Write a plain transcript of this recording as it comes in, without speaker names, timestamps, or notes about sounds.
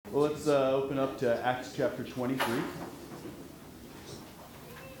Well, let's open up to Acts chapter 23.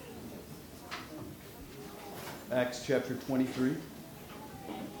 Acts chapter 23.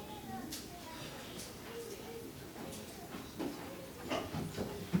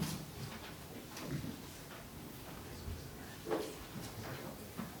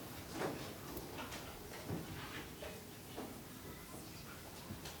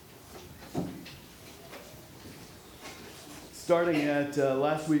 Starting at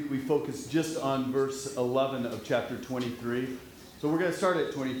last week, we focused just on verse 11 of chapter 23. So we're going to start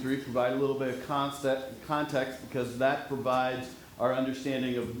at 23, provide a little bit of context, because that provides our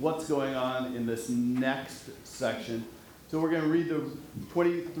understanding of what's going on in this next section. So we're going to read the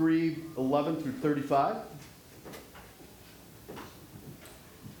 23, 11 through 35.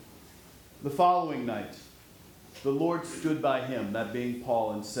 The following night, the Lord stood by him, that being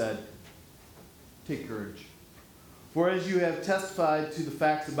Paul, and said, "Take courage. For as you have testified to the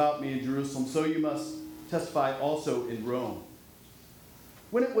facts about me in Jerusalem, so you must testify also in Rome."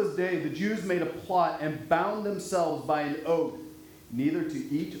 When it was day, the Jews made a plot and bound themselves by an oath, neither to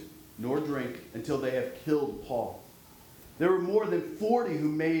eat nor drink until they have killed Paul. There were more than 40 who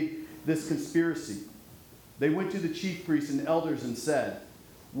made this conspiracy. They went to the chief priests and elders and said,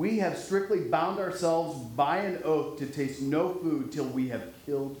 "We have strictly bound ourselves by an oath to taste no food till we have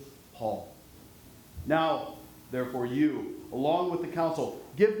killed Paul. Now, therefore, you, along with the council,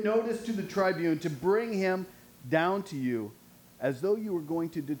 give notice to the tribune to bring him down to you, as though you were going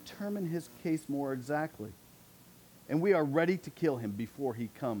to determine his case more exactly. And we are ready to kill him before he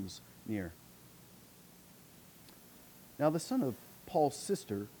comes near." Now the son of Paul's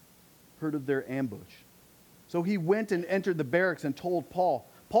sister heard of their ambush. So he went and entered the barracks and told Paul.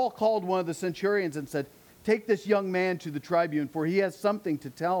 Paul called one of the centurions and said, "Take this young man to the tribune, for he has something to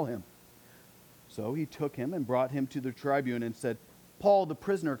tell him." So he took him and brought him to the tribune and said, "Paul, the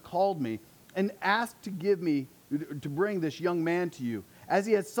prisoner, called me and asked to bring this young man to you, as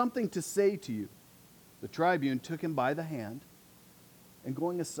he has something to say to you." The tribune took him by the hand and,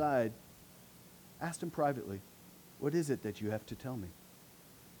 going aside, asked him privately, "What is it that you have to tell me?"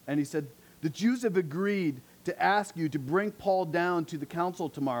 And he said, "The Jews have agreed to ask you to bring Paul down to the council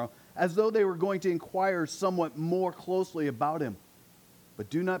tomorrow, as though they were going to inquire somewhat more closely about him. But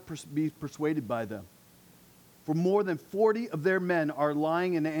do not be persuaded by them. For more than 40 of their men are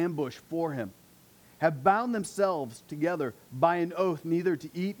lying in ambush for him, have bound themselves together by an oath neither to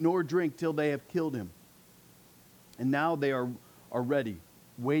eat nor drink till they have killed him. And now they are ready,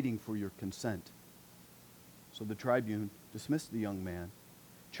 waiting for your consent." So the tribune dismissed the young man,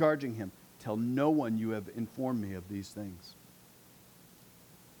 charging him, "Tell no one you have informed me of these things."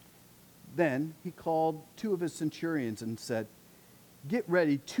 Then he called two of his centurions and said, "Get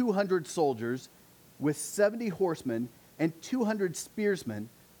ready 200 soldiers with 70 horsemen and 200 spearsmen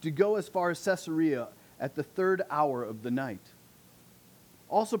to go as far as Caesarea at the 3rd hour of the night.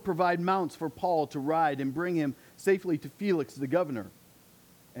 Also provide mounts for Paul to ride and bring him safely to Felix the governor."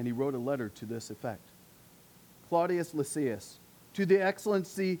 And he wrote a letter to this effect. "Claudius Lysias, to the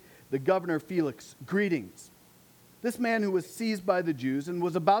excellency the governor Felix, greetings. This man who was seized by the Jews and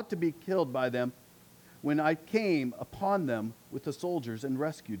was about to be killed by them, when I came upon them with the soldiers and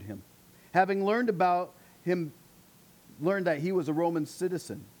rescued him, having learned that he was a Roman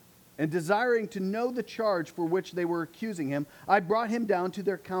citizen, and desiring to know the charge for which they were accusing him, I brought him down to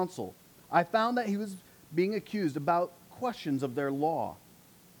their council. I found that he was being accused about questions of their law,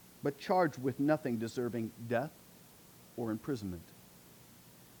 but charged with nothing deserving death or imprisonment.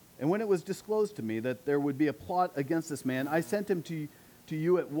 And when it was disclosed to me that there would be a plot against this man, I sent him to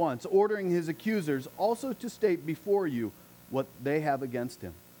you at once, ordering his accusers also to state before you what they have against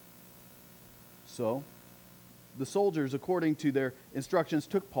him." So the soldiers, according to their instructions,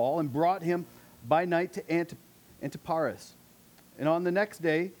 took Paul and brought him by night to Antiparis. And on the next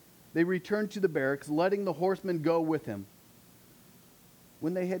day, they returned to the barracks, letting the horsemen go with him.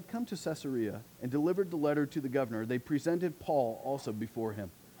 When they had come to Caesarea and delivered the letter to the governor, they presented Paul also before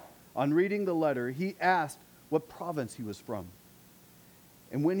him. On reading the letter, he asked what province he was from.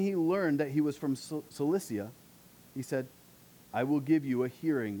 And when he learned that he was from Cilicia, he said, "I will give you a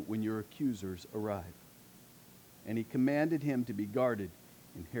hearing when your accusers arrive." And he commanded him to be guarded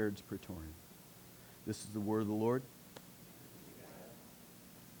in Herod's praetorium. This is the word of the Lord.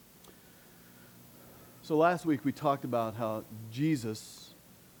 So last week we talked about how Jesus,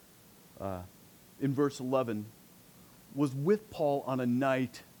 in verse 11, was with Paul on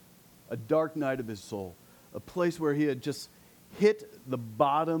a dark night of his soul, a place where he had just hit the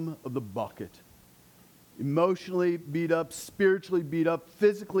bottom of the bucket. Emotionally beat up, spiritually beat up,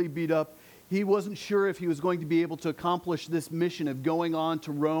 physically beat up. He wasn't sure if he was going to be able to accomplish this mission of going on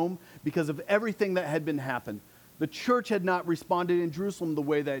to Rome because of everything that had been happened. The church had not responded in Jerusalem the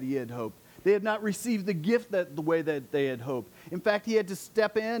way that he had hoped. They had not received the gift the way that they had hoped. In fact, he had to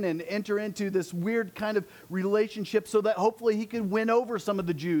step in and enter into this weird kind of relationship so that hopefully he could win over some of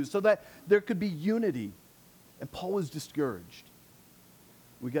the Jews, so that there could be unity. And Paul was discouraged.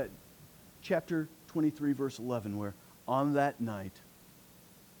 We got chapter 23, verse 11, where on that night,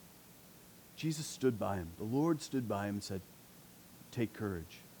 Jesus stood by him. The Lord stood by him and said, take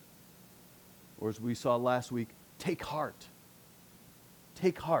courage. Or as we saw last week, take heart.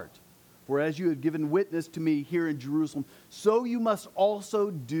 Take heart. For as you have given witness to me here in Jerusalem, so you must also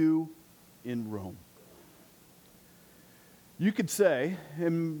do in Rome. You could say,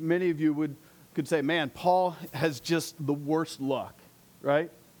 and many of you could say, man, Paul has just the worst luck, right?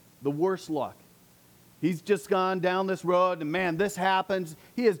 The worst luck. He's just gone down this road, and man, this happens.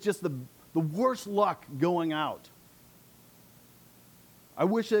 He has just the worst luck going out. I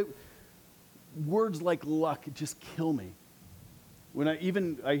wish that words like luck just kill me. When I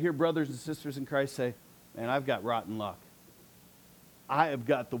hear brothers and sisters in Christ say, man, I've got rotten luck. I have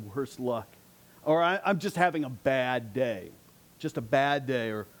got the worst luck. Or I'm just having a bad day. Just a bad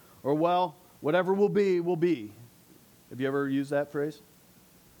day. Or well, whatever will be, will be. Have you ever used that phrase?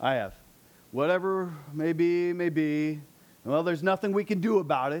 I have. Whatever may be, may be. Well, there's nothing we can do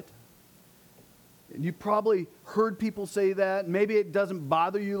about it. And you probably heard people say that. Maybe it doesn't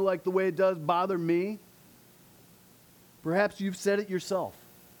bother you like the way it does bother me. Perhaps you've said it yourself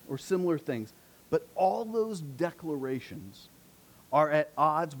or similar things. But all those declarations are at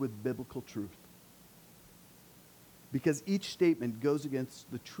odds with biblical truth. Because each statement goes against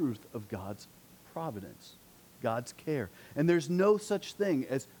the truth of God's providence, God's care. And there's no such thing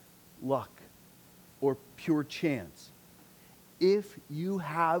as luck or pure chance. If you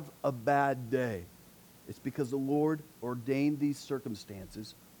have a bad day, it's because the Lord ordained these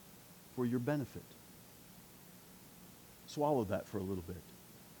circumstances for your benefit. Swallow that for a little bit.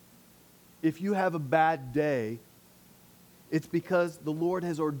 If you have a bad day, it's because the Lord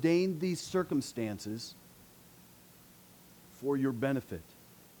has ordained these circumstances for your benefit.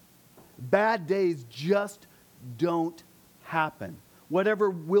 Bad days just don't happen. Whatever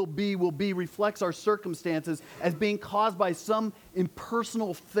will be reflects our circumstances as being caused by some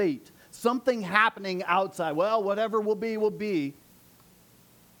impersonal fate, something happening outside. Well, whatever will be, will be.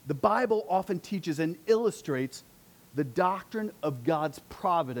 The Bible often teaches and illustrates the doctrine of God's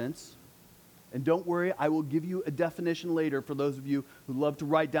providence. And don't worry, I will give you a definition later for those of you who love to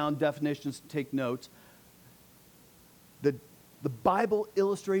write down definitions and take notes. The Bible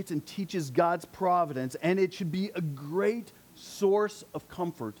illustrates and teaches God's providence, and it should be a great source of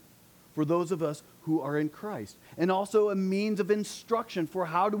comfort for those of us who are in Christ, and also a means of instruction for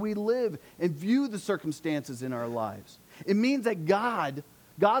how do we live and view the circumstances in our lives. It means that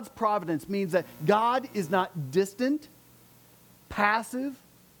God's providence means that God is not distant, passive,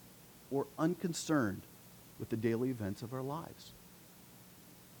 or unconcerned with the daily events of our lives.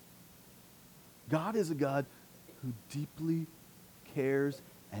 God is a God who deeply cares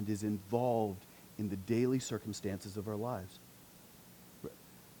and is involved in the daily circumstances of our lives.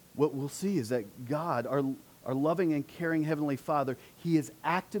 What we'll see is that God, our loving and caring Heavenly Father, He is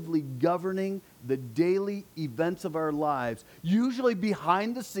actively governing the daily events of our lives, usually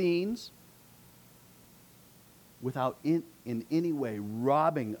behind the scenes, without in any way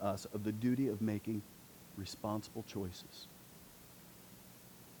robbing us of the duty of making responsible choices.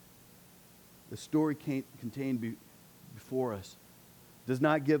 The story contained before us does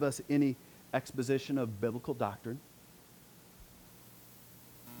not give us any exposition of biblical doctrine,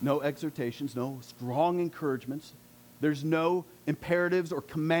 no exhortations, no strong encouragements. There's no imperatives or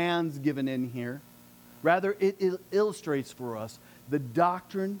commands given in here. Rather, it illustrates for us the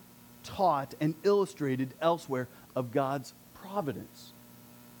doctrine taught and illustrated elsewhere of God's providence.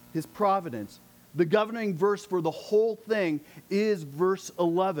 His providence. The governing verse for the whole thing is verse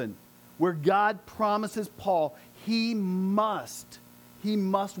 11, where God promises Paul he must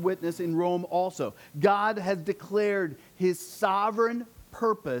witness in Rome also. God has declared His sovereign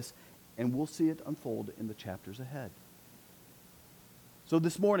purpose, and we'll see it unfold in the chapters ahead. So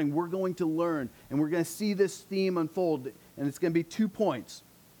this morning, we're going to learn, and we're going to see this theme unfold, and it's going to be 2 points.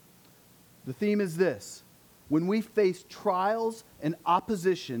 The theme is this: when we face trials and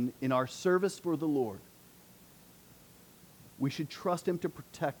opposition in our service for the Lord, we should trust Him to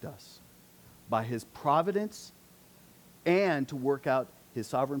protect us by His providence and to work out His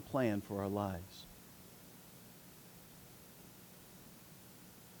sovereign plan for our lives.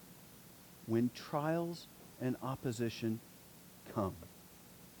 When trials and opposition come,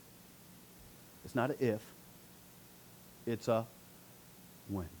 It's not an if, it's a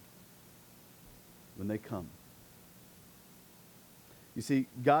when. When they come. You see,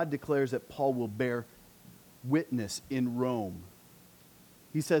 God declares that Paul will bear witness in Rome.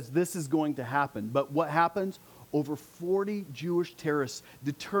 He says this is going to happen. But what happens? Over 40 Jewish terrorists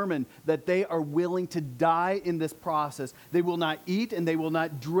determine that they are willing to die in this process. They will not eat and they will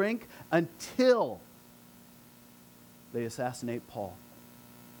not drink until they assassinate Paul.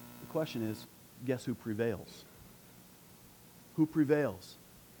 The question is, guess who prevails? Who prevails?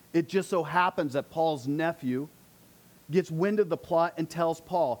 It just so happens that Paul's nephew gets wind of the plot and tells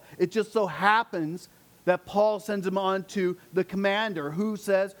Paul. It just so happens that Paul sends him on to the commander, who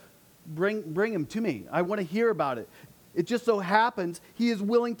says, bring him to me. I want to hear about it. It just so happens he is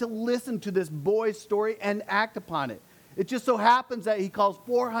willing to listen to this boy's story and act upon it. It just so happens that he calls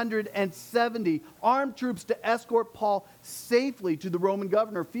 470 armed troops to escort Paul safely to the Roman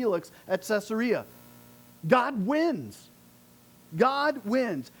governor, Felix, at Caesarea. God wins. God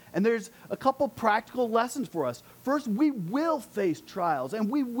wins. And there's a couple practical lessons for us. First, we will face trials and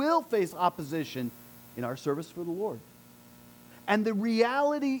we will face opposition in our service for the Lord. And the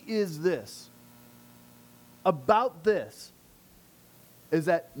reality is this, about this, is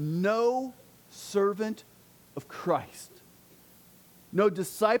that no servant of Christ, no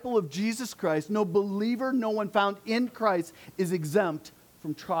disciple of Jesus Christ, no believer, no one found in Christ is exempt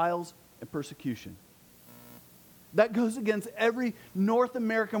from trials and persecution. That goes against every North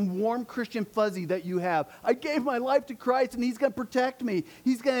American warm Christian fuzzy that you have. I gave my life to Christ and He's going to protect me.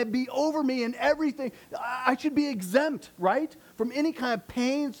 He's going to be over me in everything. I should be exempt, right? From any kind of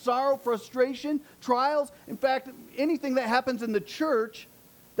pain, sorrow, frustration, trials. In fact, anything that happens in the church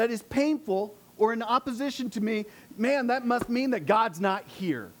that is painful or in opposition to me, man, that must mean that God's not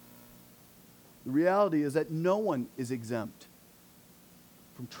here. The reality is that no one is exempt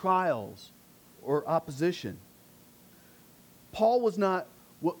from trials or opposition. Paul was not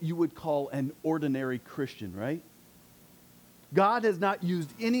what you would call an ordinary Christian, right? God has not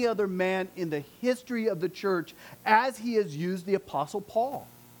used any other man in the history of the church as He has used the Apostle Paul.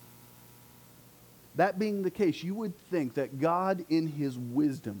 That being the case, you would think that God in His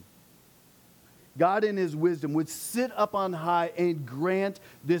wisdom would sit up on high and grant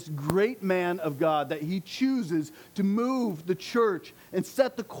this great man of God that He chooses to move the church and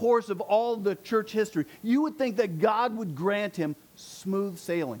set the course of all the church history. You would think that God would grant him smooth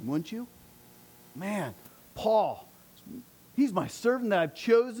sailing, wouldn't you? Man, Paul, he's my servant that I've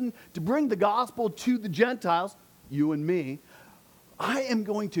chosen to bring the gospel to the Gentiles, you and me. I am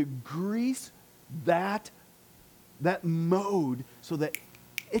going to grease that mode so that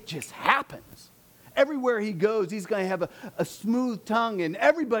it just happens. Everywhere he goes, he's going to have a smooth tongue, and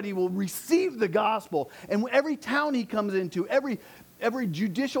everybody will receive the gospel. And every town he comes into, every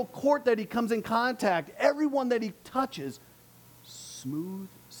judicial court that he comes in contact, everyone that he touches, smooth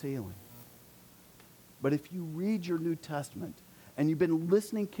sailing. But if you read your New Testament, and you've been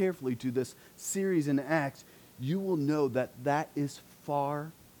listening carefully to this series in Acts, you will know that that is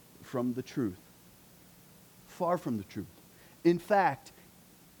far from the truth. Far from the truth. In fact,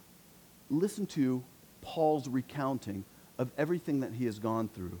 listen to Paul's recounting of everything that he has gone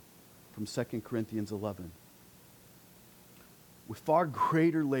through from 2 Corinthians 11. With far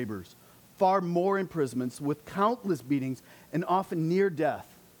greater labors, far more imprisonments, with countless beatings, and often near death.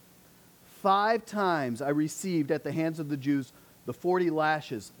 5 times I received at the hands of the Jews the 40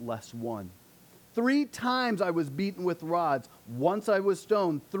 lashes less one. 3 times I was beaten with rods. Once I was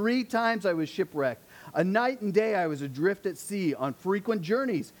stoned. 3 times I was shipwrecked. A night and day I was adrift at sea on frequent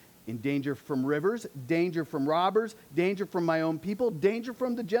journeys, in danger from rivers, danger from robbers, danger from my own people, danger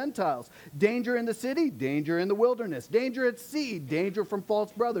from the Gentiles, danger in the city, danger in the wilderness, danger at sea, danger from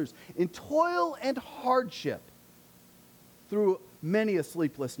false brothers, in toil and hardship, through many a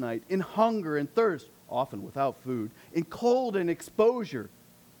sleepless night, in hunger and thirst, often without food, in cold and exposure,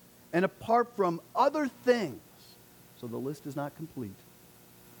 and apart from other things. So the list is not complete.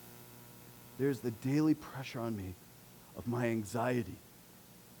 There's the daily pressure on me of my anxiety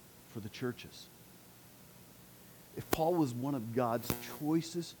for the churches. If Paul was one of God's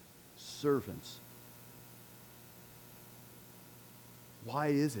choicest servants, why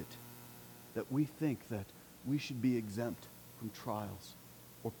is it that we think that we should be exempt from trials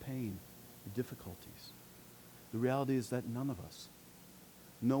or pain or difficulties? The reality is that none of us,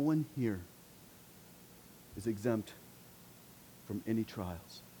 no one here is exempt from any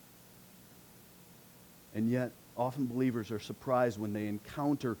trials. And yet, often believers are surprised when they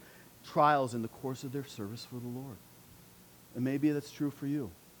encounter trials in the course of their service for the Lord. And maybe that's true for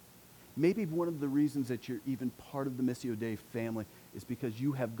you. Maybe one of the reasons that you're even part of the Missio Dei family is because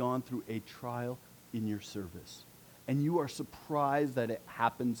you have gone through a trial in your service. And you are surprised that it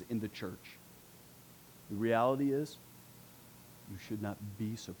happens in the church. The reality is, you should not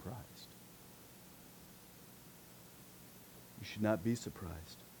be surprised. You should not be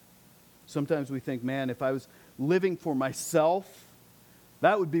surprised. Sometimes we think, man, if I was living for myself,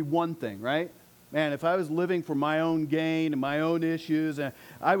 that would be one thing, right? Man, if I was living for my own gain and my own issues,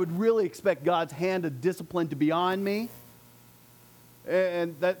 I would really expect God's hand of discipline to be on me,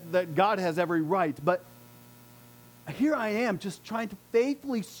 and that God has every right. But here I am just trying to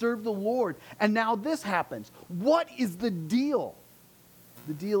faithfully serve the Lord, and now this happens. What is the deal?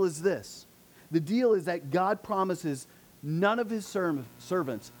 The deal is this. The deal is that God promises none of his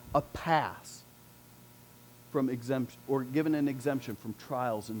servants a pass from exemption, or given an exemption from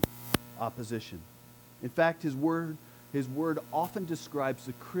trials and opposition. In fact, his word often describes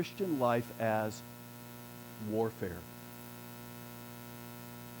the Christian life as warfare.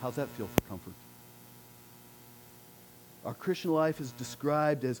 How's that feel for comfort? Our Christian life is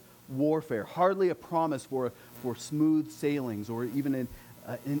described as warfare, hardly a promise for smooth sailings or even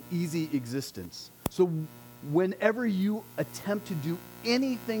an easy existence. So whenever you attempt to do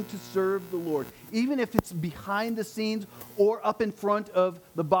anything to serve the Lord, even if it's behind the scenes or up in front of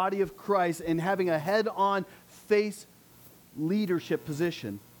the body of Christ and having a head-on face leadership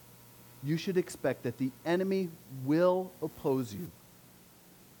position, you should expect that the enemy will oppose you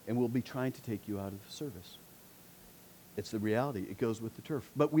and will be trying to take you out of service. It's the reality. It goes with the turf.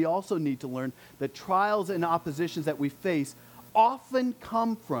 But we also need to learn that trials and oppositions that we face often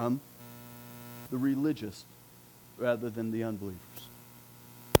come from the religious rather than the unbelievers.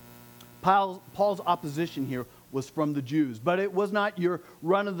 Paul's opposition here was from the Jews, but it was not your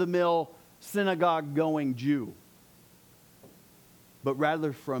run-of-the-mill synagogue-going Jew, but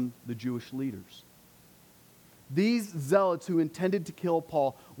rather from the Jewish leaders. These zealots who intended to kill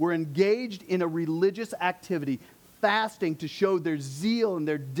Paul were engaged in a religious activity, fasting to show their zeal and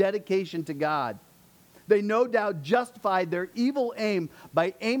their dedication to God. They no doubt justified their evil aim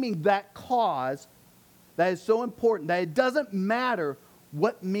by aiming that cause that is so important that it doesn't matter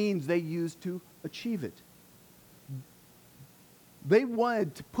what means they used to achieve it. They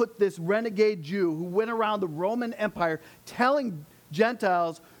wanted to put this renegade Jew who went around the Roman Empire telling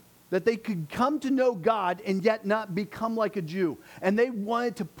Gentiles that they could come to know God and yet not become like a Jew. And they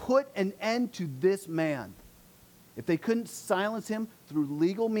wanted to put an end to this man. If they couldn't silence him through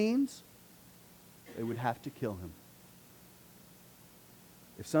legal means, they would have to kill him.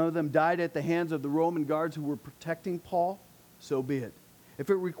 If some of them died at the hands of the Roman guards who were protecting Paul, so be it. If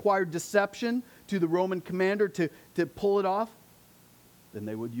it required deception to the Roman commander to pull it off, then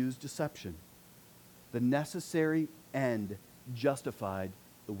they would use deception. The necessary end justified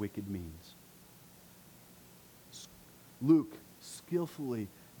the wicked means. Luke skillfully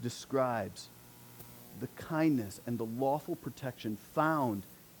describes the kindness and the lawful protection found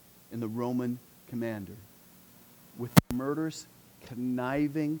in the Roman commander with the murderous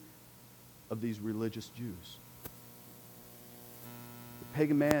conniving of these religious Jews. The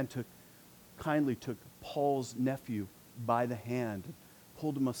pagan man kindly took Paul's nephew by the hand,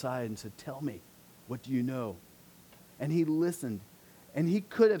 pulled him aside and said, "Tell me, what do you know?" And he listened, and he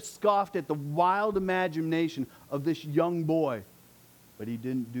could have scoffed at the wild imagination of this young boy, but he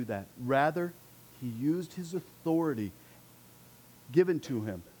didn't do that. Rather, he used his authority given to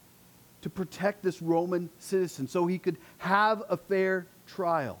him to protect this Roman citizen so he could have a fair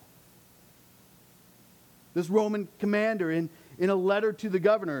trial. This Roman commander, in a letter to the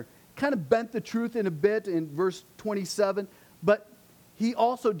governor, kind of bent the truth in a bit in verse 27, but he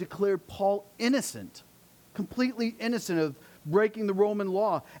also declared Paul innocent, completely innocent of breaking the Roman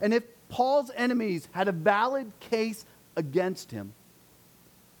law. And if Paul's enemies had a valid case against him,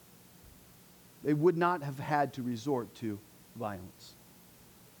 they would not have had to resort to violence.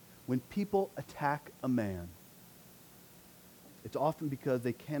 When people attack a man, it's often because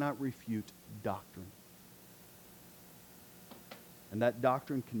they cannot refute doctrine. And that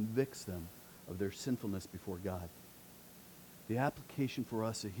doctrine convicts them of their sinfulness before God. The application for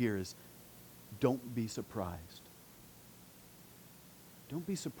us here is, don't be surprised. Don't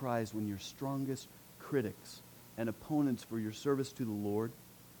be surprised when your strongest critics and opponents for your service to the Lord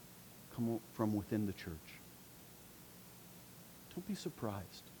come from within the church. Don't be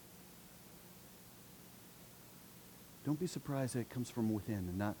surprised. Don't be surprised that it comes from within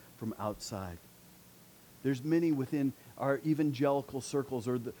and not from outside. There's many within our evangelical circles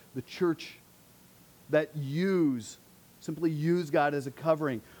or the church that simply use God as a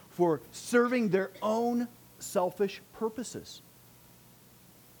covering for serving their own selfish purposes.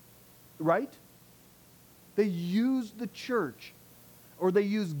 Right? They use the church or they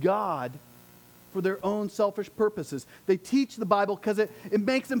use God for their own selfish purposes. They teach the Bible because it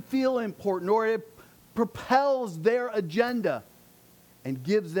makes them feel important, or it propels their agenda and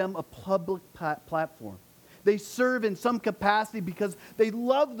gives them a public platform. They serve in some capacity because they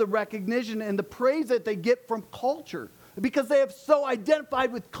love the recognition and the praise that they get from culture, because they have so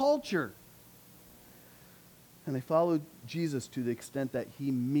identified with culture. And they follow Jesus to the extent that he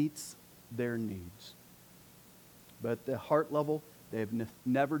meets their needs. But at the heart level, they have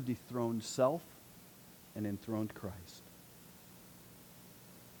never dethroned self and enthroned Christ.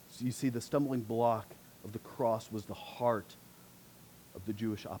 So you see, the stumbling block of the cross was the heart of the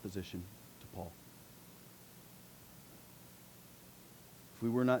Jewish opposition to Paul. If we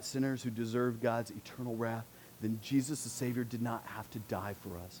were not sinners who deserved God's eternal wrath, then Jesus the Savior did not have to die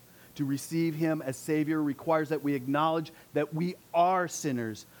for us. To receive him as Savior requires that we acknowledge that we are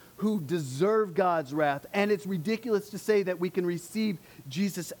sinners who deserve God's wrath. And it's ridiculous to say that we can receive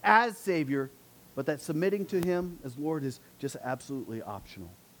Jesus as Savior, but that submitting to him as Lord is just absolutely optional.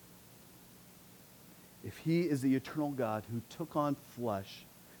 If he is the eternal God who took on flesh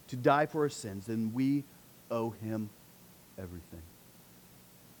to die for our sins, then we owe him everything.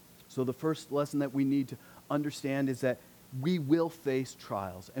 So the first lesson that we need to understand is that we will face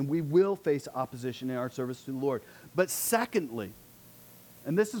trials and we will face opposition in our service to the Lord. But secondly,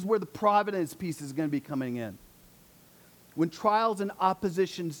 and this is where the providence piece is going to be coming in, when trials and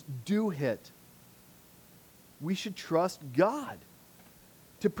oppositions do hit, we should trust God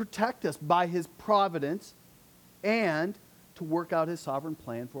to protect us by his providence and to work out his sovereign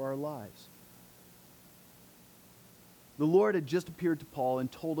plan for our lives. The Lord had just appeared to Paul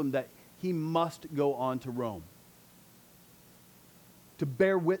and told him that he must go on to Rome, to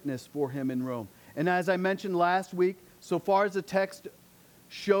bear witness for him in Rome. And as I mentioned last week, so far as the text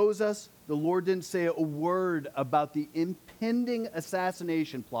shows us, the Lord didn't say a word about the impending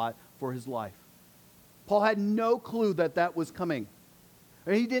assassination plot for his life. Paul had no clue that that was coming.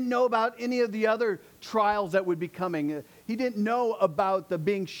 He didn't know about any of the other trials that would be coming. He didn't know about the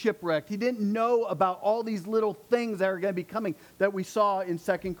being shipwrecked. He didn't know about all these little things that are going to be coming that we saw in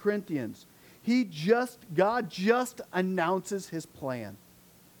 2 Corinthians. God just announces his plan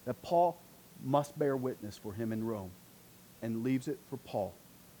that Paul must bear witness for him in Rome, and leaves it for Paul,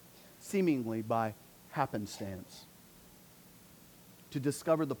 seemingly by happenstance, to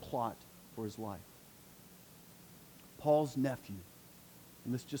discover the plot for his life. Paul's nephew,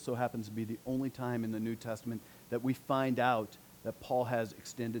 and this just so happens to be the only time in the New Testament that we find out that Paul has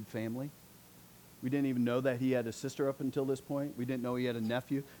extended family. We didn't even know that he had a sister up until this point. We didn't know he had a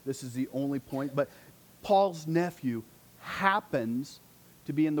nephew. This is the only point. But Paul's nephew happens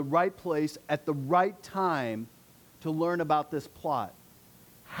to be in the right place at the right time to learn about this plot.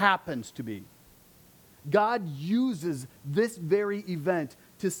 Happens to be. God uses this very event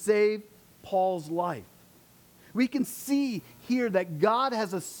to save Paul's life. We can see here that God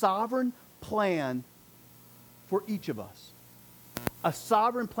has a sovereign plan for each of us. A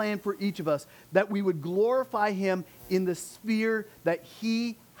sovereign plan for each of us, that we would glorify him in the sphere that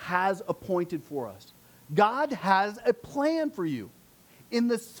he has appointed for us. God has a plan for you in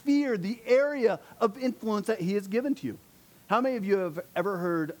the sphere, the area of influence that he has given to you. How many of you have ever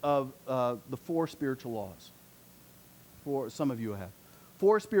heard of the 4 spiritual laws? Some of you have.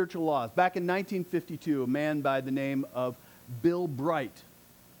 4 spiritual laws. Back in 1952, a man by the name of Bill Bright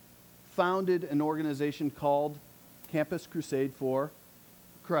founded an organization called Campus Crusade for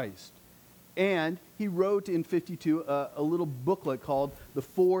Christ. And he wrote in 52 a little booklet called The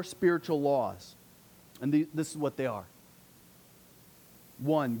 4 Spiritual Laws. And this is what they are.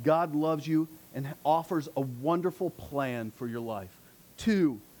 1, God loves you and offers a wonderful plan for your life.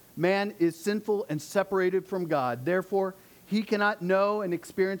 2, man is sinful and separated from God. Therefore, he cannot know and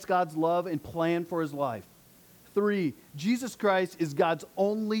experience God's love and plan for his life. 3, Jesus Christ is God's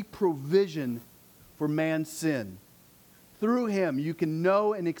only provision for man's sin. Through him, you can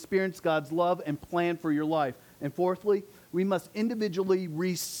know and experience God's love and plan for your life. And 4thly, we must individually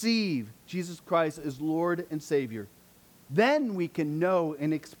receive Jesus Christ as Lord and Savior. Then we can know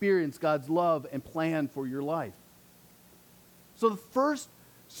and experience God's love and plan for your life. So the first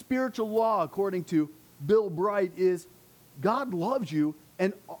spiritual law, according to Bill Bright, is God loves you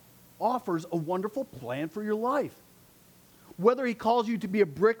and offers a wonderful plan for your life. Whether he calls you to be a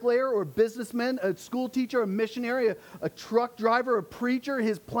bricklayer or a businessman, a school teacher, a missionary, a truck driver, a preacher,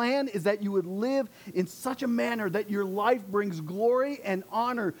 his plan is that you would live in such a manner that your life brings glory and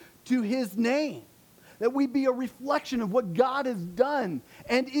honor to his name. That we be a reflection of what God has done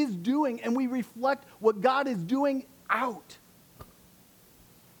and is doing, and we reflect what God is doing out.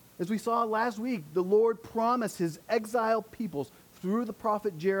 As we saw last week, the Lord promised his exiled peoples through the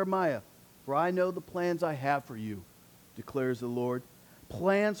prophet Jeremiah. For I know the plans I have for you, declares the Lord.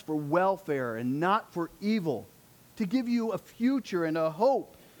 Plans for welfare and not for evil, to give you a future and a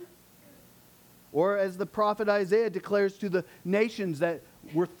hope. Or as the prophet Isaiah declares to the nations that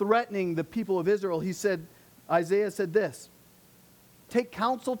were threatening the people of Israel, Isaiah said this, take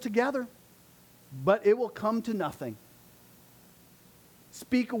counsel together, but it will come to nothing.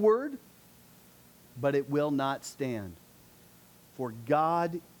 Speak a word, but it will not stand. For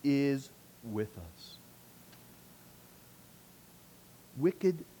God is with us.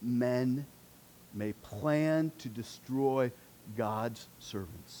 Wicked men may plan to destroy God's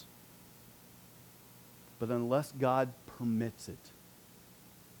servants. But unless God permits it,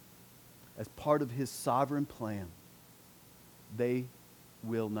 as part of his sovereign plan, they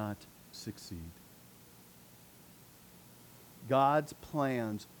will not succeed. God's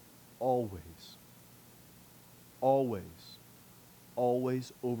plans always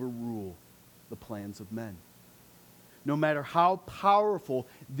overrule the plans of men. No matter how powerful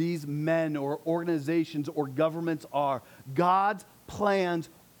these men or organizations or governments are, God's plans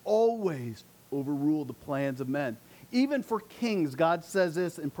always overrule the plans of men. Even for kings, God says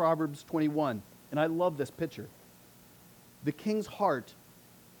this in Proverbs 21, and I love this picture. The king's heart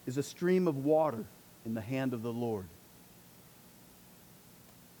is a stream of water in the hand of the Lord.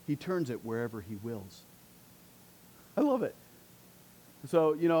 He turns it wherever he wills. I love it.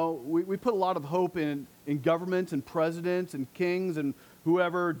 So, we put a lot of hope in governments and presidents and kings and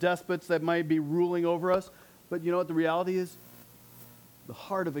whoever, despots that might be ruling over us. But you know what the reality is? The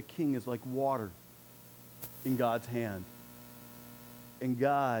heart of a king is like water in God's hand. And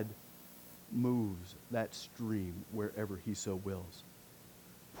God moves that stream wherever he so wills.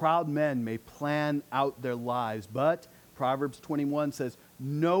 Proud men may plan out their lives, but Proverbs 21 says,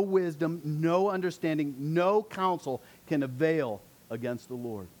 no wisdom, no understanding, no counsel can avail against the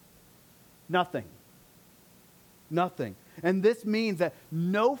Lord. Nothing. Nothing. And this means that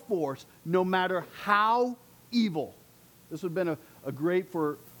no force, no matter how evil, this would have been a great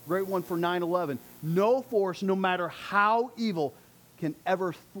one for 9/11. No force, no matter how evil, can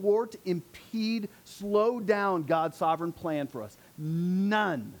ever thwart, impede, slow down God's sovereign plan for us.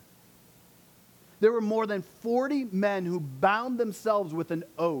 None. There were more than 40 men who bound themselves with an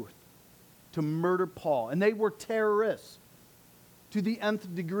oath to murder Paul. And they were terrorists to the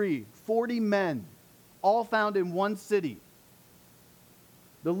nth degree. 40 men, all found in one city.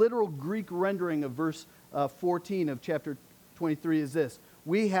 The literal Greek rendering of verse 14 of chapter 23 is this.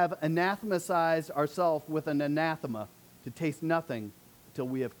 We have anathematized ourselves with an anathema to taste nothing until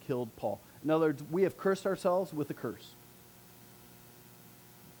we have killed Paul. In other words, we have cursed ourselves with a curse.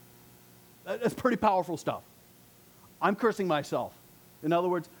 That's pretty powerful stuff. I'm cursing myself. In other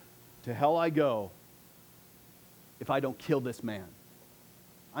words, to hell I go if I don't kill this man.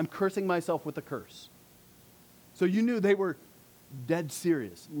 I'm cursing myself with a curse. So you knew they were dead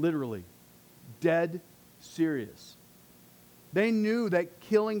serious, literally. Dead serious. They knew that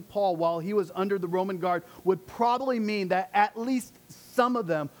killing Paul while he was under the Roman guard would probably mean that at least some of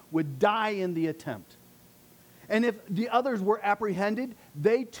them would die in the attempt. And if the others were apprehended,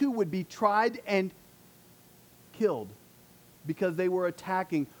 they too would be tried and killed because they were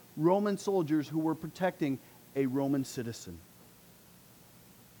attacking Roman soldiers who were protecting a Roman citizen.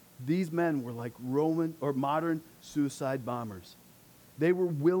 These men were like Roman or modern suicide bombers. They were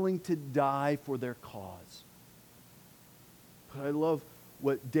willing to die for their cause. But I love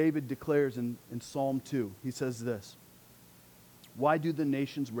what David declares in Psalm 2. He says this, why do the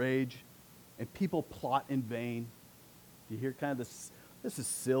nations rage and people plot in vain? Do you hear kind of this is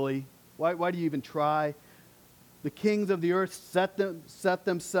silly. Why do you even try? The kings of the earth set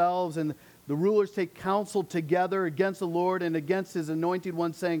themselves, and the rulers take counsel together against the Lord and against his anointed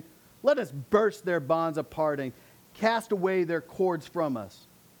one, saying, let us burst their bonds apart and cast away their cords from us.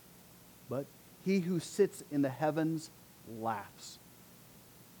 But he who sits in the heavens laughs.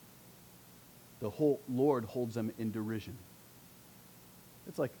 The whole Lord holds them in derision.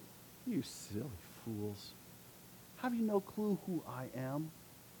 It's like, you silly fools. Have you no clue who I am?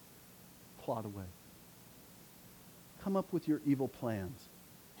 Plot away. Come up with your evil plans.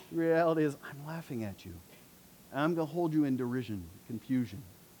 The reality is, I'm laughing at you. And I'm going to hold you in derision, confusion.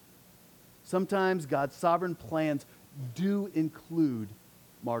 Sometimes God's sovereign plans do include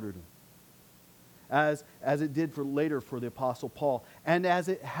martyrdom. As it did later for the Apostle Paul, and as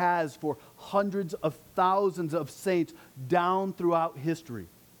it has for hundreds of thousands of saints down throughout history.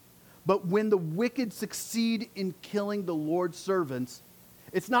 But when the wicked succeed in killing the Lord's servants,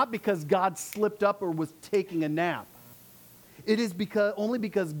 it's not because God slipped up or was taking a nap. It is only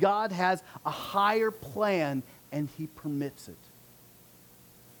because God has a higher plan and he permits it.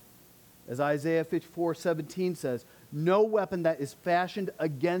 As Isaiah 54:17 says, no weapon that is fashioned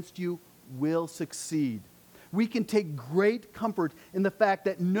against you will succeed. We can take great comfort in the fact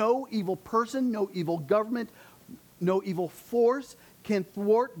that no evil person, no evil government, no evil force can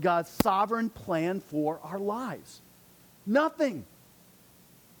thwart God's sovereign plan for our lives. Nothing.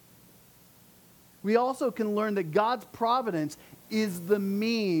 We also can learn that God's providence is the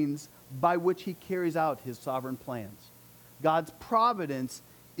means by which he carries out his sovereign plans. God's providence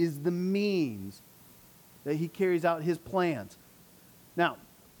is the means that he carries out his plans. Now,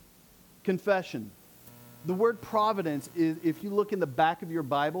 confession. The word providence is, if you look in the back of your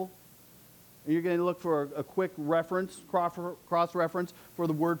Bible, and you're going to look for a quick reference, cross-reference for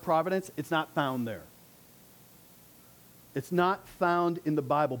the word providence, it's not found there. It's not found in the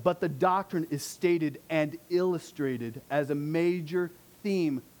Bible, but the doctrine is stated and illustrated as a major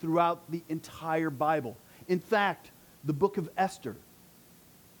theme throughout the entire Bible. In fact, the book of Esther,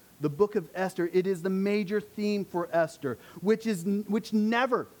 it is the major theme for Esther, which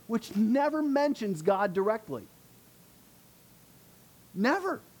never mentions God directly.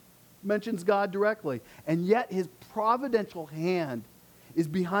 Never mentions God directly. And yet his providential hand is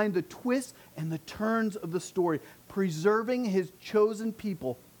behind the twists and the turns of the story, preserving his chosen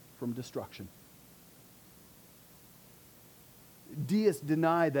people from destruction. Deists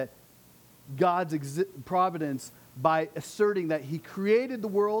deny that God's providence by asserting that he created the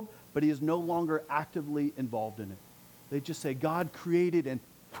world, but he is no longer actively involved in it. They just say God created and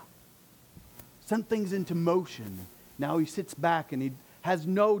sent things into motion. Now he sits back and he has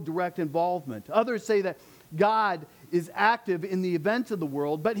no direct involvement. Others say that God is active in the events of the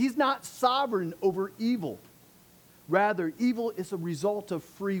world, but he's not sovereign over evil. Rather, evil is a result of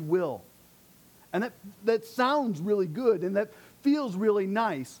free will. And that sounds really good and that feels really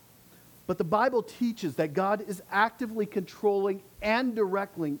nice. But the Bible teaches that God is actively controlling and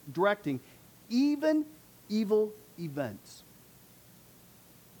directing even evil events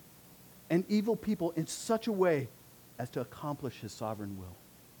and evil people in such a way as to accomplish his sovereign will.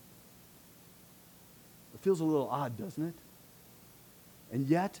 It feels a little odd, doesn't it? And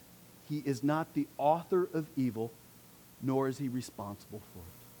yet, he is not the author of evil, nor is he responsible for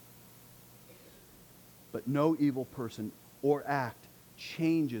it. But no evil person or act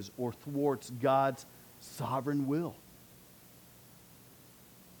changes or thwarts God's sovereign will.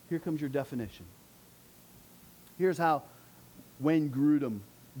 Here comes your definition. Here's how Wayne Grudem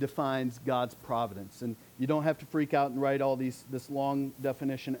defines God's providence. And you don't have to freak out and write all this long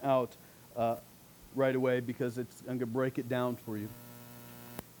definition out right away, because I'm going to break it down for you.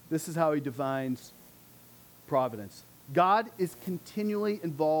 This is how he defines providence. God is continually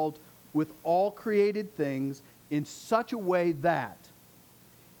involved with all created things in such a way that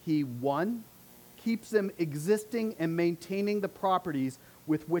he, 1, keeps them existing and maintaining the properties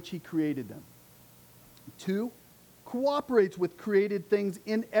with which he created them. 2, cooperates with created things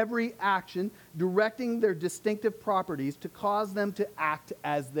in every action, directing their distinctive properties to cause them to act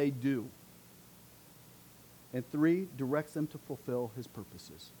as they do. And 3, directs them to fulfill his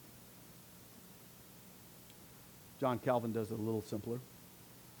purposes. John Calvin does it a little simpler.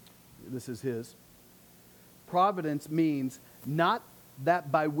 This is his. Providence means not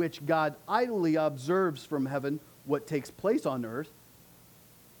that by which God idly observes from heaven what takes place on earth,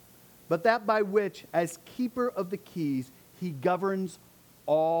 but that by which, as keeper of the keys, he governs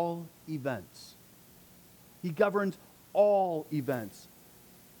all events. He governs all events.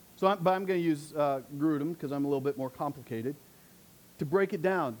 But I'm going to use Grudem, because I'm a little bit more complicated. To break it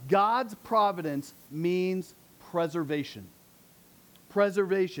down, God's providence means preservation.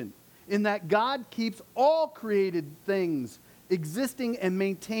 Preservation. In that God keeps all created things existing and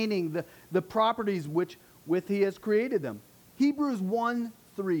maintaining the properties with he has created them. Hebrews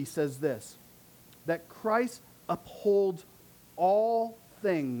 1:3 says this, that Christ upholds all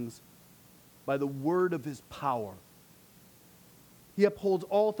things by the word of his power. He upholds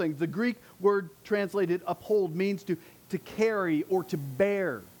all things. The Greek word translated uphold means to carry or to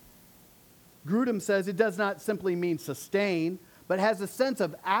bear. Grudem says it does not simply mean sustain, but has a sense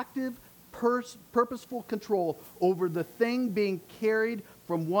of active, purposeful control over the thing being carried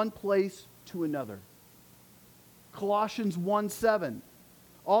from one place to another. Colossians 1:7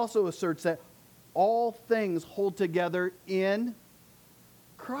 also asserts that all things hold together in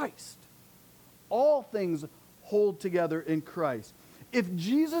Christ. All things hold together in Christ. If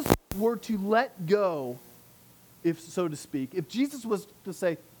Jesus were to let go, if so to speak, if Jesus was to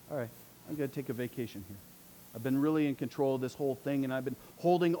say, all right, I'm going to take a vacation here. I've been really in control of this whole thing, and I've been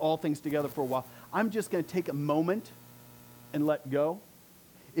holding all things together for a while. I'm just going to take a moment and let go.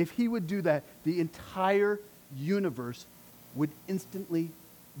 If he would do that, the entire universe would instantly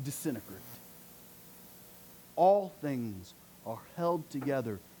disintegrate. all things are held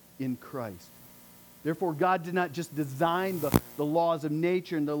together in Christ. Therefore, God did not just design the laws of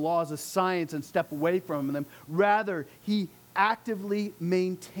nature and the laws of science and step away from them. Rather, he actively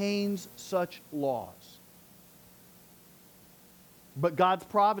maintains such laws. But God's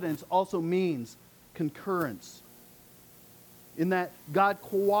providence also means concurrence, in that God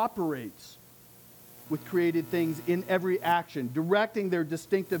cooperates with created things in every action, directing their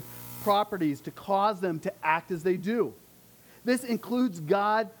distinctive properties to cause them to act as they do. This includes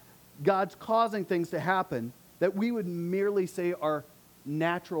God's causing things to happen that we would merely say are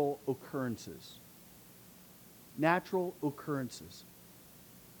natural occurrences. Natural occurrences.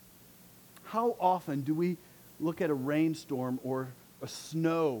 How often do we look at a rainstorm or a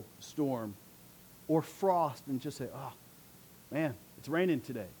snowstorm or frost and just say, oh, man, it's raining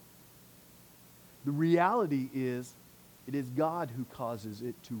today? The reality is, it is God who causes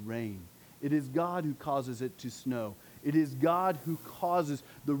it to rain. It is God who causes it to snow. It is God who causes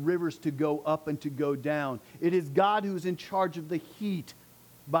the rivers to go up and to go down. It is God who is in charge of the heat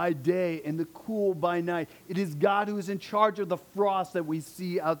by day and the cool by night. It is God who is in charge of the frost that we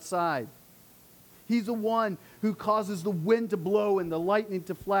see outside. He's the one who causes the wind to blow and the lightning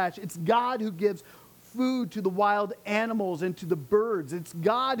to flash. It's God who gives food to the wild animals and to the birds. It's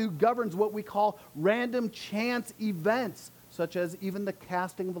God who governs what we call random chance events, such as even the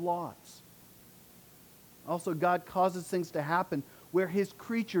casting of lots. Also, God causes things to happen where his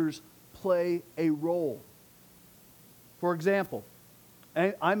creatures play a role. For example,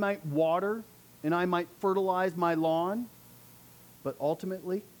 I might water and I might fertilize my lawn, but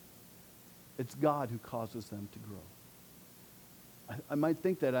ultimately, it's God who causes them to grow. I might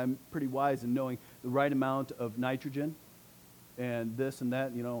think that I'm pretty wise in knowing the right amount of nitrogen and this and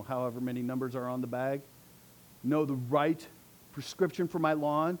that, however many numbers are on the bag. Know the right prescription for my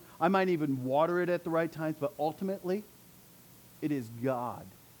lawn. I might even water it at the right times, but ultimately, it is God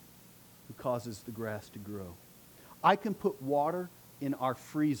who causes the grass to grow. I can put water in our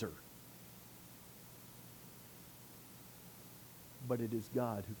freezer, but it is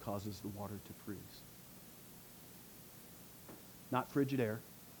God who causes the water to freeze. Not frigid air.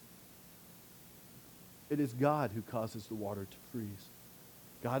 It is God who causes the water to freeze.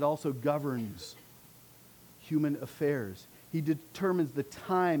 God also governs human affairs. He determines the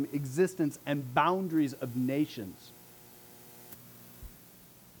time, existence, and boundaries of nations.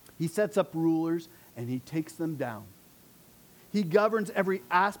 He sets up rulers and he takes them down. He governs every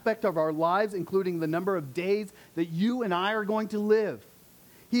aspect of our lives, including the number of days that you and I are going to live.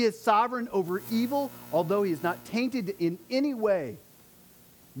 He is sovereign over evil, although he is not tainted in any way,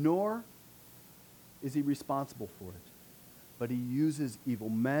 nor is he responsible for it. But he uses evil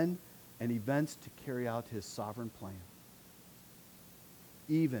men and events to carry out his sovereign plan,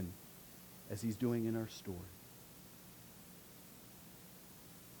 even as he's doing in our story.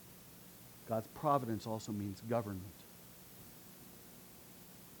 God's providence also means government.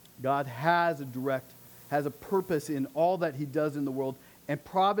 God has a purpose in all that he does in the world, and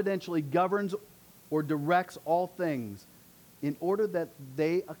providentially governs or directs all things in order that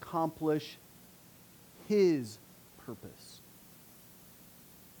they accomplish his purpose.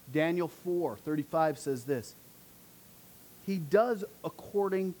 Daniel 4:35 says this: he does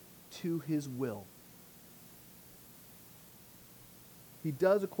according to his will. He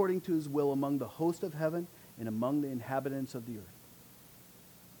does according to his will among the host of heaven and among the inhabitants of the earth.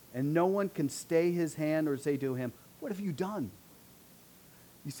 And no one can stay his hand or say to him, what have you done?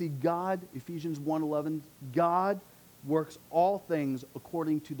 You see, God, Ephesians 1:11, God works all things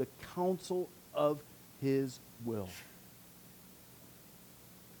according to the counsel of his will.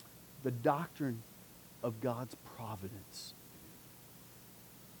 The doctrine of God's providence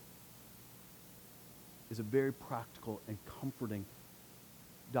is a very practical and comforting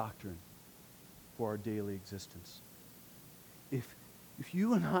doctrine for our daily existence. If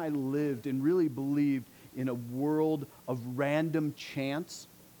you and I lived and really believed in a world of random chance,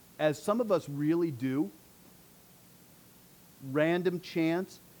 as some of us really do, random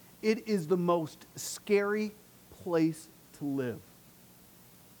chance, it is the most scary place to live.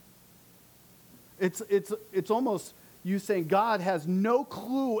 It's almost you saying God has no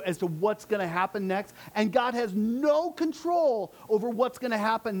clue as to what's going to happen next, and God has no control over what's going to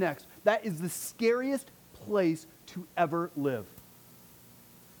happen next. That is the scariest place to ever live.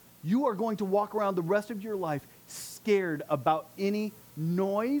 You are going to walk around the rest of your life scared about any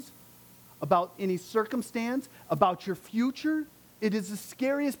noise, about any circumstance, about your future. It is the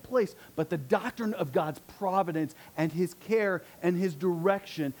scariest place. But the doctrine of God's providence and his care and his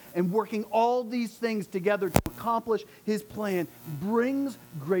direction and working all these things together to accomplish his plan brings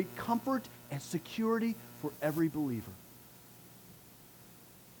great comfort and security for every believer.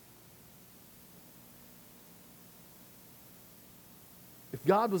 If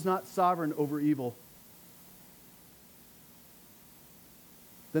God was not sovereign over evil,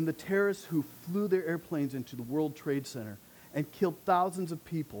 then the terrorists who flew their airplanes into the World Trade Center and killed thousands of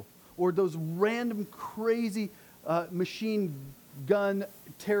people, or those random crazy machine gun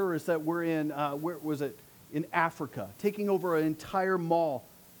terrorists that were in, where was it, in Africa, taking over an entire mall.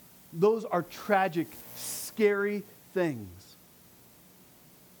 Those are tragic, scary things.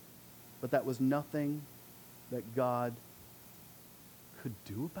 But that was nothing that God could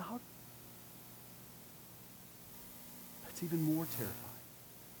do about it. That's even more terrifying.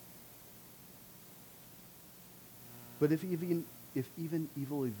 But if even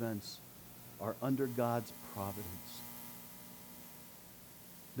evil events are under God's providence,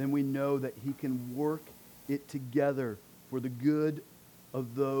 then we know that he can work it together for the good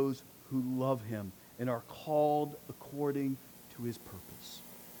of those who love him and are called according to his purpose.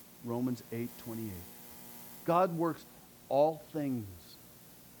 Romans 8:28. God works all things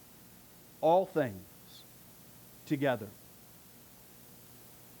together.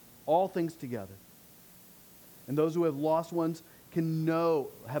 All things together. And those who have lost ones can know,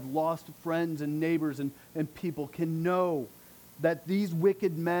 have lost friends and neighbors and people can know that these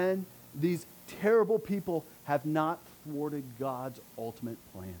wicked men, these terrible people, have not thwarted God's ultimate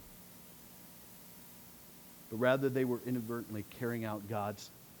plan. But rather they were inadvertently carrying out God's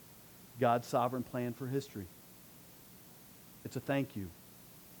sovereign plan for history. It's a thank you,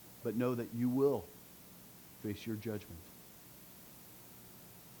 but know that you will face your judgment.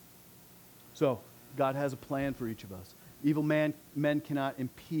 So, God has a plan for each of us. Evil men cannot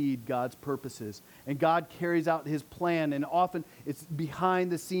impede God's purposes. And God carries out his plan, and often it's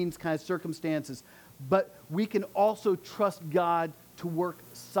behind the scenes kind of circumstances. But we can also trust God to work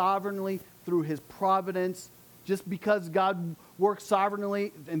sovereignly through his providence. Just because God works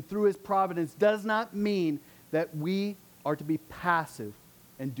sovereignly and through his providence does not mean that we are to be passive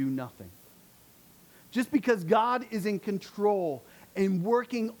and do nothing. Just because God is in control and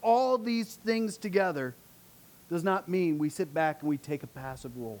working all these things together does not mean we sit back and we take a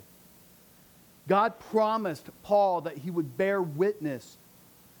passive role. God promised Paul that he would bear witness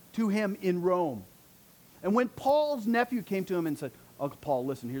to him in Rome. And when Paul's nephew came to him and said, Uncle Paul,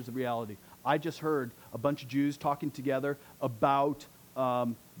 listen, here's the reality. I just heard a bunch of Jews talking together about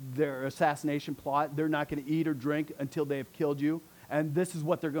their assassination plot. They're not going to eat or drink until they have killed you. And this is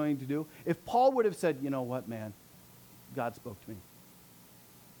what they're going to do. If Paul would have said, you know what, man, God spoke to me.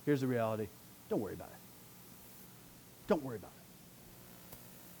 Here's the reality. Don't worry about it. Don't worry about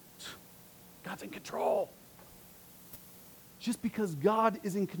it. God's in control. Just because God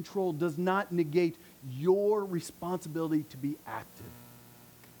is in control does not negate your responsibility to be active.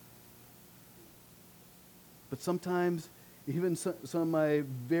 But sometimes, even some of my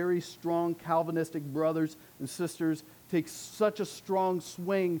very strong Calvinistic brothers and sisters take such a strong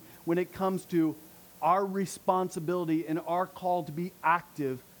swing when it comes to our responsibility and our call to be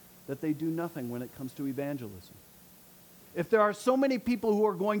active that they do nothing when it comes to evangelism. If there are so many people who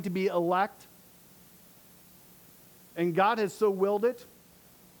are going to be elect, and God has so willed it,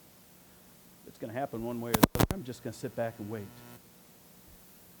 it's going to happen one way or the other. I'm just going to sit back and wait.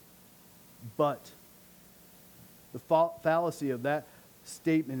 But the fallacy of that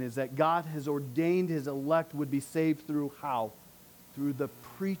statement is that God has ordained his elect would be saved through how? Through the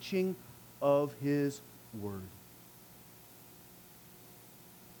preaching of his word.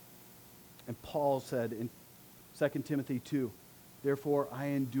 And Paul said in 2 Timothy 2, therefore I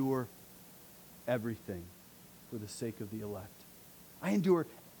endure everything for the sake of the elect. I endure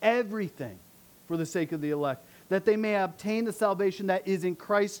everything for the sake of the elect, that they may obtain the salvation that is in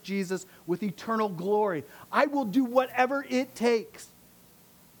Christ Jesus with eternal glory. I will do whatever it takes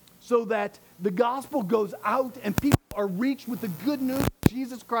so that the gospel goes out and people are reached with the good news of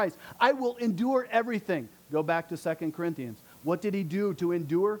Jesus Christ. I will endure everything. Go back to 2 Corinthians. What did he do to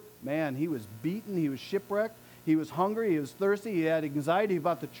endure? Man, he was beaten, he was shipwrecked, he was hungry, he was thirsty, he had anxiety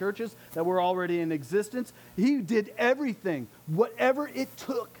about the churches that were already in existence. He did everything, whatever it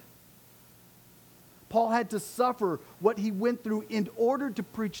took. Paul had to suffer what he went through in order to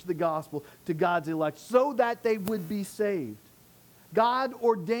preach the gospel to God's elect so that they would be saved. God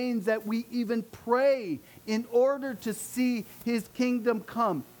ordains that we even pray in order to see his kingdom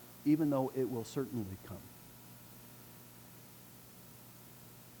come, even though it will certainly come.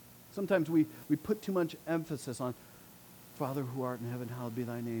 Sometimes we put too much emphasis on, Father who art in heaven, hallowed be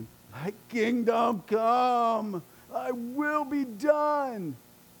thy name. Thy kingdom come. Thy will be done.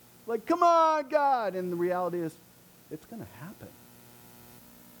 Like, come on, God. And the reality is, it's going to happen.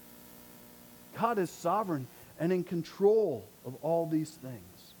 God is sovereign and in control of all these things.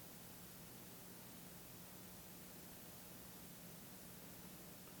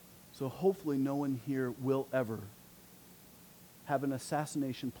 So hopefully no one here will ever have an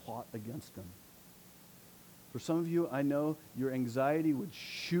assassination plot against them. For some of you, I know your anxiety would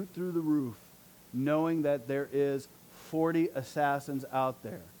shoot through the roof knowing that there is 40 assassins out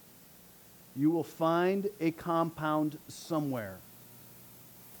there. You will find a compound somewhere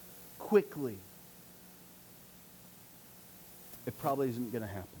quickly. It probably isn't going to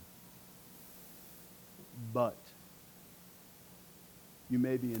happen. But you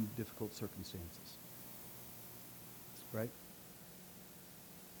may be in difficult circumstances. Right?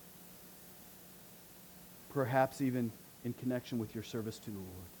 Perhaps even in connection with your service to the Lord.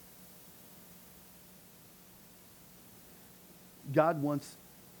 God wants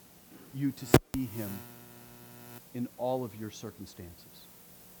you to see him in all of your circumstances.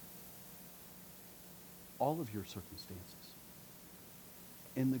 All of your circumstances.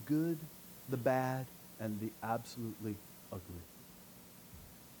 In the good, the bad, and the absolutely ugly.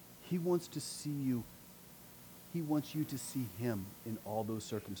 He wants to see you. He wants you to see him in all those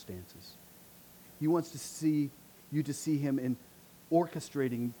circumstances. He wants to see you to see him in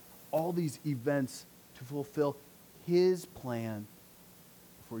orchestrating all these events to fulfill his plan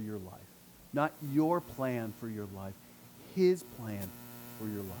for your life. Not your plan for your life, his plan for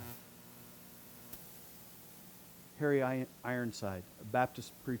your life. Harry Ironside, a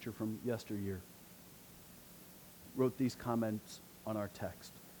Baptist preacher from yesteryear, wrote these comments on our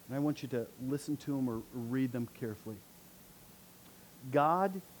text. And I want you to listen to them or read them carefully.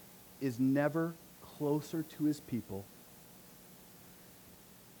 God is never closer to his people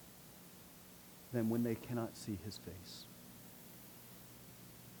than when they cannot see his face.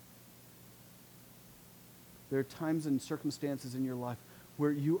 There are times and circumstances in your life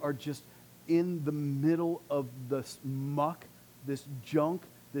where you are just in the middle of this muck, this junk,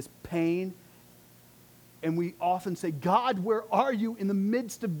 this pain. And we often say, God, where are you in the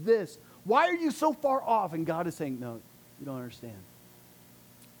midst of this? Why are you so far off? And God is saying, no, you don't understand.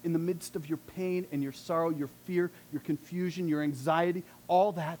 In the midst of your pain and your sorrow, your fear, your confusion, your anxiety,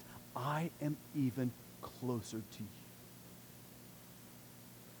 all that, I am even closer to you.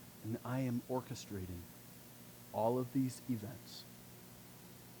 And I am orchestrating all of these events.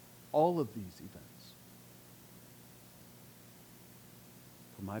 All of these events.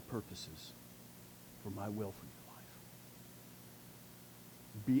 For my purposes. For my will for your life.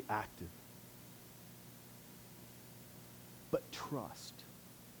 Be active. But trust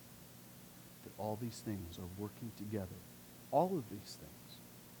that all these things are working together. All of these things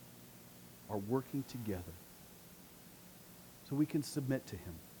are working together so we can submit to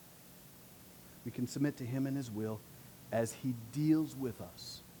him. We can submit to him and his will as he deals with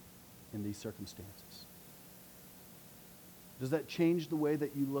us in these circumstances. Does that change the way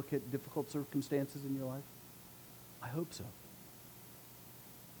that you look at difficult circumstances in your life? I hope so.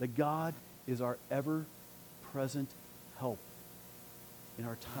 That God is our ever-present help in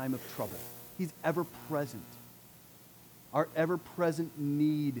our time of trouble. He's ever-present. Our ever-present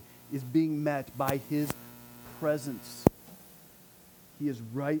need is being met by his presence. He is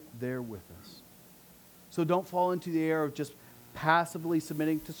right there with us. So don't fall into the error of just passively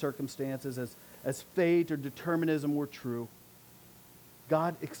submitting to circumstances as fate or determinism were true.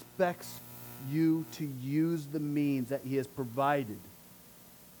 God expects you to use the means that he has provided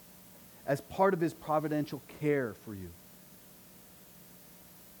as part of his providential care for you.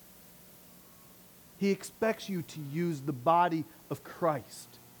 He expects you to use the body of Christ.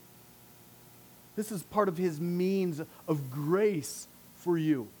 This is part of his means of grace for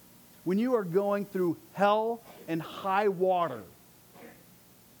you. When you are going through hell and high water,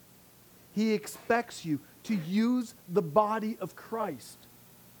 he expects you to use the body of Christ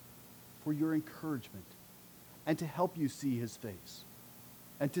for your encouragement and to help you see his face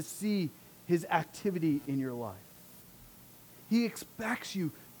and to see his activity in your life. He expects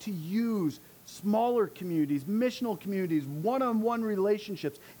you to use smaller communities, missional communities, one-on-one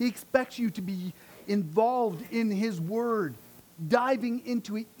relationships. He expects you to be involved in his word, diving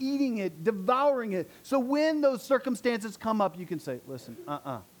into it, eating it, devouring it. So when those circumstances come up, you can say, listen,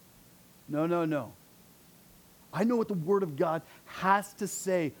 no. I know what the Word of God has to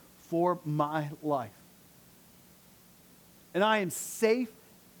say for my life. And I am safe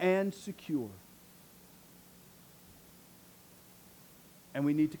and secure. And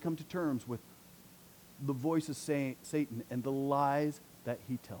we need to come to terms with the voice of Satan and the lies that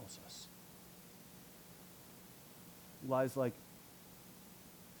he tells us. Lies like,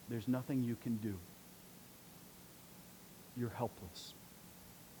 there's nothing you can do. You're helpless.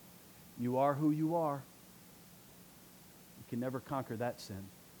 You are who you are. You can never conquer that sin.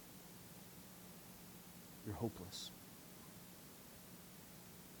 You're hopeless.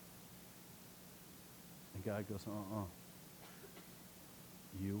 And God goes,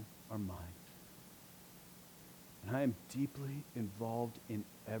 you are mine. And I am deeply involved in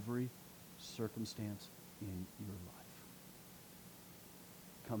every circumstance in your life.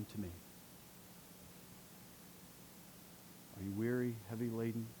 Come to me. Are you weary, heavy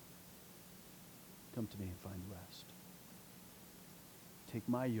laden? Come to me and find rest. Take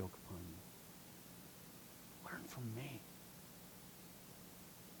my yoke upon you. Learn from me.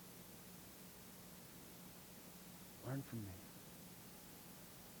 Learn from me.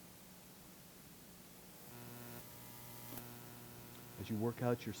 As you work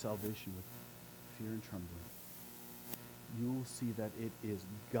out your salvation with fear and trembling, you will see that it is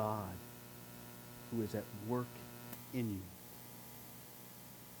God who is at work in you.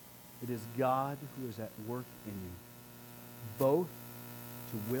 It is God who is at work in you, both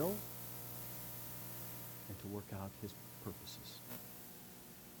to will and to work out his purposes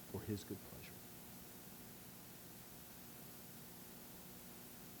for his good pleasure.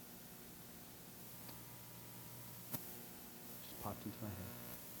 Just popped into my head.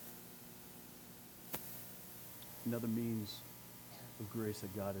 Another means of grace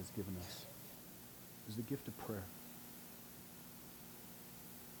that God has given us is the gift of prayer.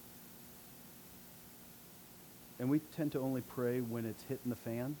 And we tend to only pray when it's hitting the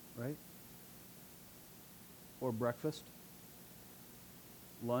fan, right? Or breakfast,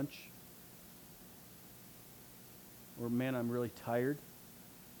 lunch, or man, I'm really tired.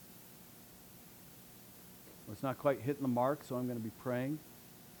 Well, it's not quite hitting the mark, so I'm going to be praying.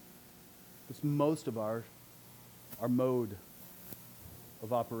 It's most of our mode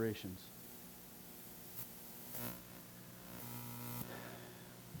of operations.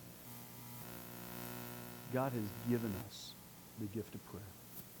 God has given us the gift of prayer.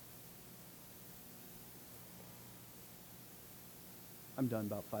 I'm done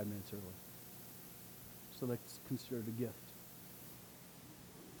about 5 minutes early. So let's consider it a gift.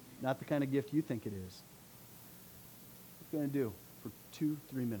 Not the kind of gift you think it is. What are you going to do for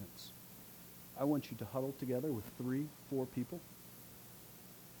 2-3 minutes? I want you to huddle together with 3-4 people,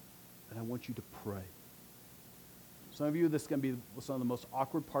 and I want you to pray. Some of you, this is going to be some of the most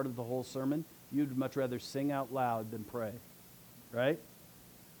awkward part of the whole sermon. You'd much rather sing out loud than pray, right?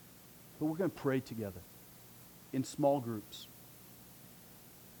 But we're going to pray together in small groups.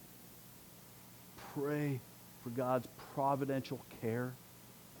 Pray for God's providential care.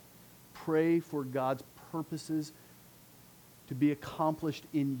 Pray for God's purposes to be accomplished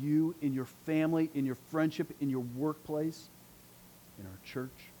in you, in your family, in your friendship, in your workplace, in our church.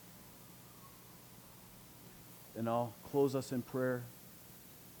 And I'll close us in prayer,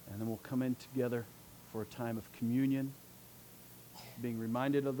 and then we'll come in together for a time of communion, being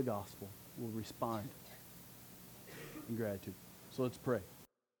reminded of the gospel. We'll respond in gratitude. So let's pray.